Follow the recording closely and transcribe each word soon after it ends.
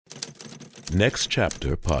Next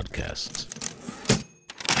Chapter Podcasts.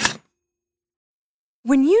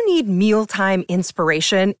 When you need mealtime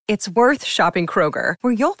inspiration, it's worth shopping Kroger,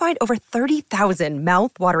 where you'll find over 30,000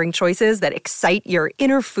 mouth-watering choices that excite your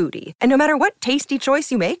inner foodie. And no matter what tasty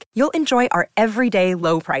choice you make, you'll enjoy our everyday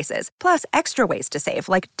low prices, plus extra ways to save,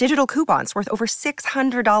 like digital coupons worth over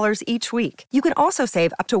 $600 each week. You can also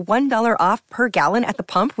save up to $1 off per gallon at the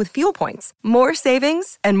pump with fuel points. More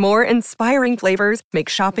savings and more inspiring flavors make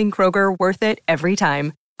shopping Kroger worth it every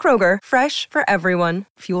time. Kroger, fresh for everyone.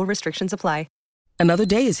 Fuel restrictions apply. Another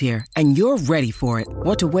day is here, and you're ready for it.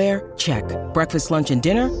 What to wear? Check. Breakfast, lunch, and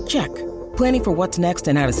dinner? Check. Planning for what's next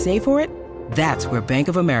and how to save for it? That's where Bank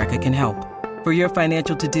of America can help. For your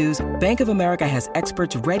financial to-dos, Bank of America has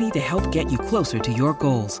experts ready to help get you closer to your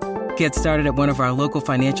goals. Get started at one of our local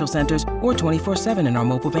financial centers or 24/7 in our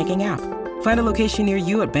mobile banking app. Find a location near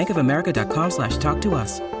you at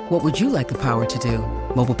bankofamerica.com/talktous. What would you like the power to do?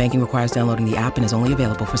 Mobile banking requires downloading the app and is only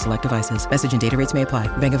available for select devices. Message and data rates may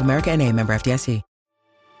apply. Bank of America N.A., member FDIC.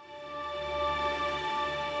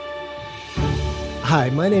 Hi,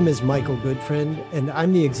 my name is Michael Goodfriend, and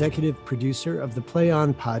I'm the executive producer of the Play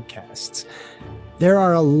On podcasts. There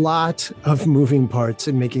are a lot of moving parts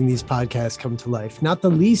in making these podcasts come to life, not the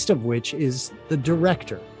least of which is the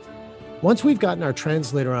director. Once we've gotten our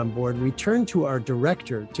translator on board, we turn to our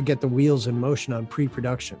director to get the wheels in motion on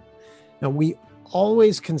pre-production. Now, we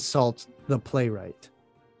always consult the playwright.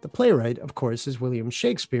 The playwright, of course, is William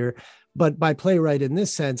Shakespeare, but by playwright in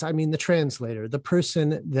this sense, I mean the translator, the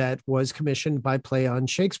person that was commissioned by Play On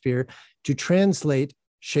Shakespeare to translate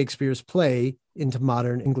Shakespeare's play into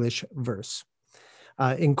modern English verse.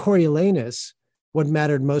 In Coriolanus, what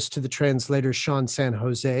mattered most to the translator, Sean San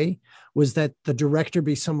Jose, was that the director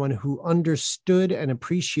be someone who understood and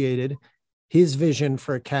appreciated his vision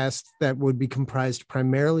for a cast that would be comprised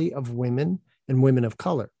primarily of women and women of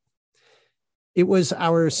color. It was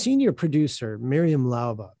our senior producer, Miriam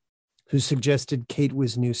Lauba, who suggested Kate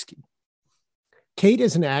Wisniewski. Kate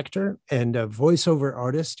is an actor and a voiceover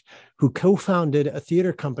artist who co-founded a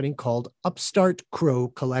theater company called Upstart Crow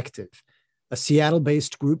Collective, a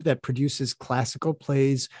Seattle-based group that produces classical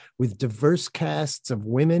plays with diverse casts of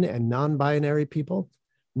women and non-binary people,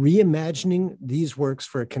 reimagining these works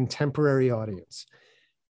for a contemporary audience.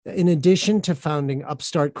 In addition to founding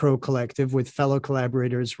Upstart Crow Collective with fellow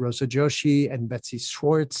collaborators Rosa Joshi and Betsy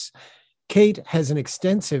Schwartz, Kate has an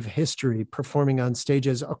extensive history performing on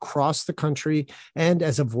stages across the country and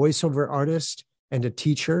as a voiceover artist and a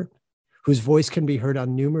teacher whose voice can be heard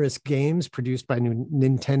on numerous games produced by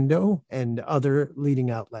Nintendo and other leading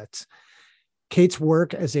outlets. Kate's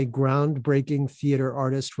work as a groundbreaking theater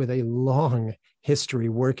artist with a long history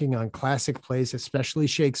working on classic plays, especially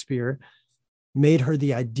Shakespeare, made her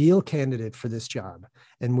the ideal candidate for this job.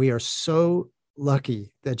 And we are so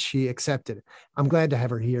lucky that she accepted. I'm glad to have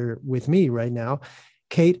her here with me right now.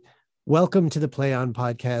 Kate, welcome to the Play On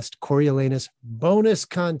podcast, Coriolanus bonus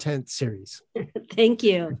content series. Thank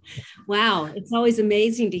you. Wow. It's always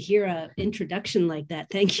amazing to hear an introduction like that.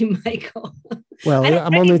 Thank you, Michael. Well,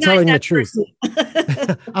 I'm only telling the truth.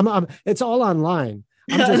 It's all online.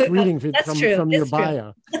 I'm just reading from your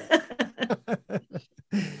bio.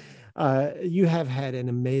 You have had an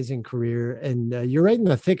amazing career and you're right in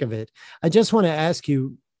the thick of it. I just want to ask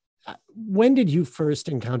you, when did you first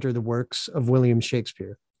encounter the works of William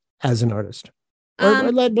Shakespeare as an artist?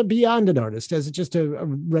 But beyond an artist, as just a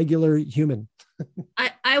regular human?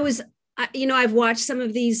 I've watched some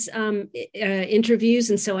of these interviews,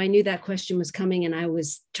 and so I knew that question was coming, and I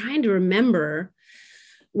was trying to remember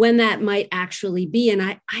when that might actually be. And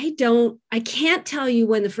I can't tell you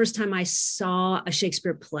when the first time I saw a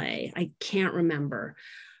Shakespeare play. I can't remember.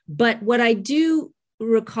 But what I do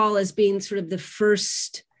recall as being sort of the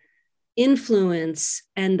first influence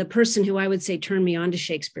and the person who I would say turned me on to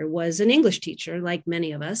Shakespeare was an English teacher, like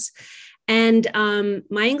many of us. And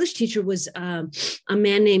my English teacher was a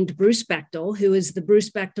man named Bruce Bechtel, who is the Bruce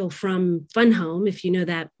Bechtel from Fun Home, if you know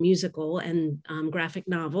that musical and graphic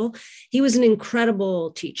novel. He was an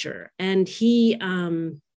incredible teacher, and he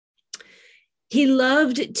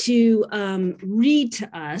loved to read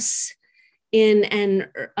to us in an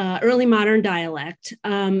early modern dialect,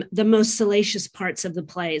 the most salacious parts of the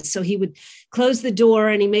plays. So he would close the door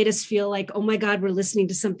and he made us feel like, oh my God, we're listening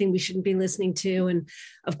to something we shouldn't be listening to. And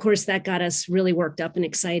of course that got us really worked up and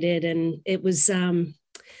excited. And it was,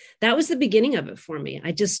 that was the beginning of it for me.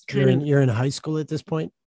 I just You're in high school at this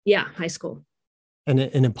point? Yeah, high school. And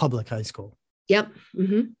in a public high school? Yep.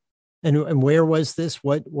 Mm-hmm. And where was this?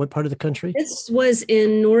 What part of the country? This was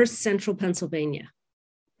in north central Pennsylvania.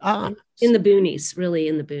 In the boonies, really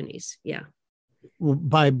in the boonies. Yeah. Well,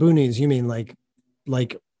 by boonies, you mean like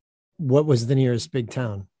what was the nearest big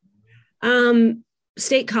town?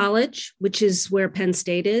 State College, which is where Penn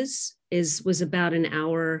State was about an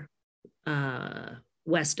hour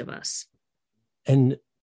west of us. And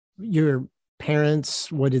your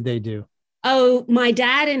parents, what did they do? Oh, my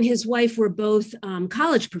dad and his wife were both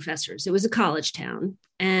college professors. It was a college town.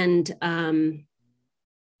 And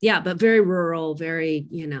but very rural, very,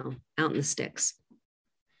 out in the sticks.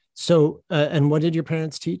 So, and what did your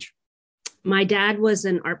parents teach? My dad was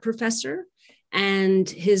an art professor, and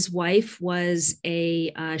his wife was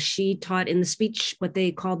she taught in what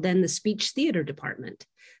they called then the speech theater department.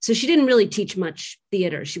 So she didn't really teach much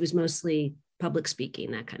theater. She was mostly public speaking,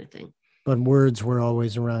 that kind of thing. But words were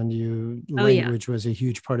always around you. Language was a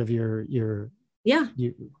huge part of your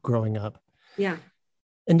growing up. Yeah.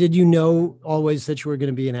 And did you know always that you were going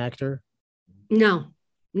to be an actor? No.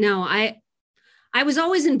 I was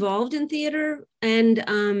always involved in theater,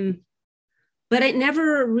 and but it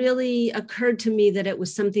never really occurred to me that it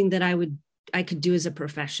was something that I could do as a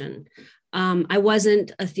profession. I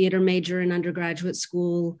wasn't a theater major in undergraduate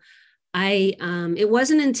school. It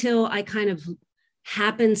wasn't until I kind of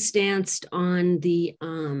happenstanced on the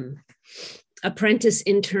apprentice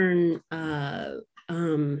intern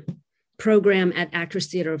program at Actors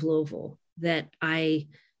Theater of Louisville that I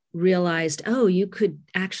realized, you could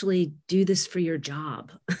actually do this for your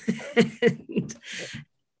job.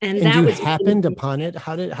 and that you was happened upon it.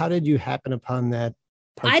 How did you happen upon that?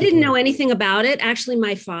 I didn't know anything about it. Actually,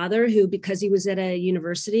 my father, who, because he was at a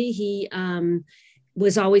university, he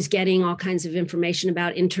was always getting all kinds of information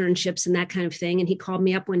about internships and that kind of thing. And he called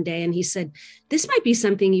me up one day and he said, this might be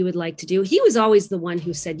something you would like to do. He was always the one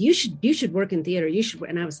who said, you should work in theater. You should.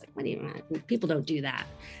 And I was like, what do you want? People don't do that.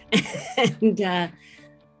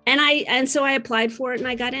 and so I applied for it and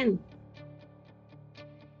I got in.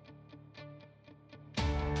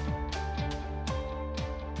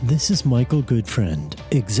 This is Michael Goodfriend,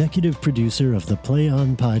 executive producer of the Play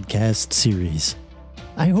On podcast series.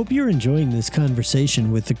 I hope you're enjoying this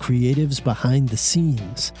conversation with the creatives behind the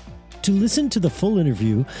scenes. To listen to the full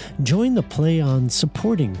interview, join the Play On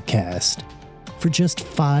supporting cast for just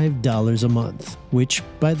 $5 a month, which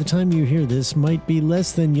by the time you hear this might be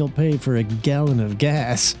less than you'll pay for a gallon of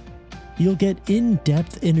gas. You'll get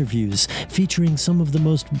in-depth interviews featuring some of the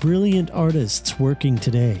most brilliant artists working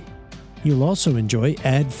today. You'll also enjoy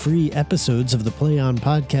ad-free episodes of the Play On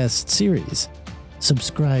podcast series.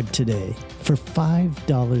 Subscribe today for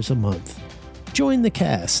 $5 a month. Join the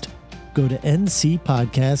cast. Go to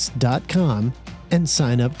ncpodcast.com and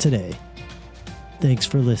sign up today. Thanks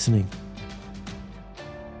for listening.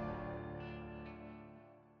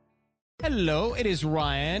 Hello, it is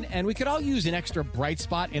Ryan, and we could all use an extra bright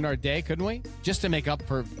spot in our day, couldn't we? Just to make up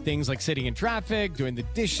for things like sitting in traffic, doing the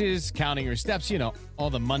dishes, counting your steps,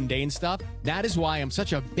 all the mundane stuff. That is why I'm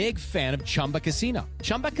such a big fan of Chumba Casino.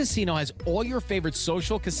 Chumba Casino has all your favorite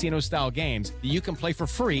social casino-style games that you can play for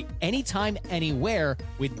free anytime, anywhere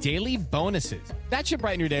with daily bonuses. That should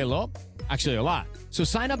brighten your day a little. Actually, a lot. So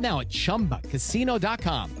sign up now at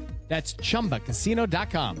ChumbaCasino.com. That's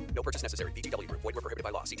ChumbaCasino.com. No purchase necessary. VGW Group. Void where prohibited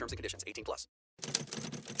by law. See terms and conditions.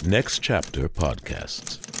 18+. Next Chapter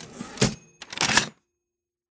Podcasts.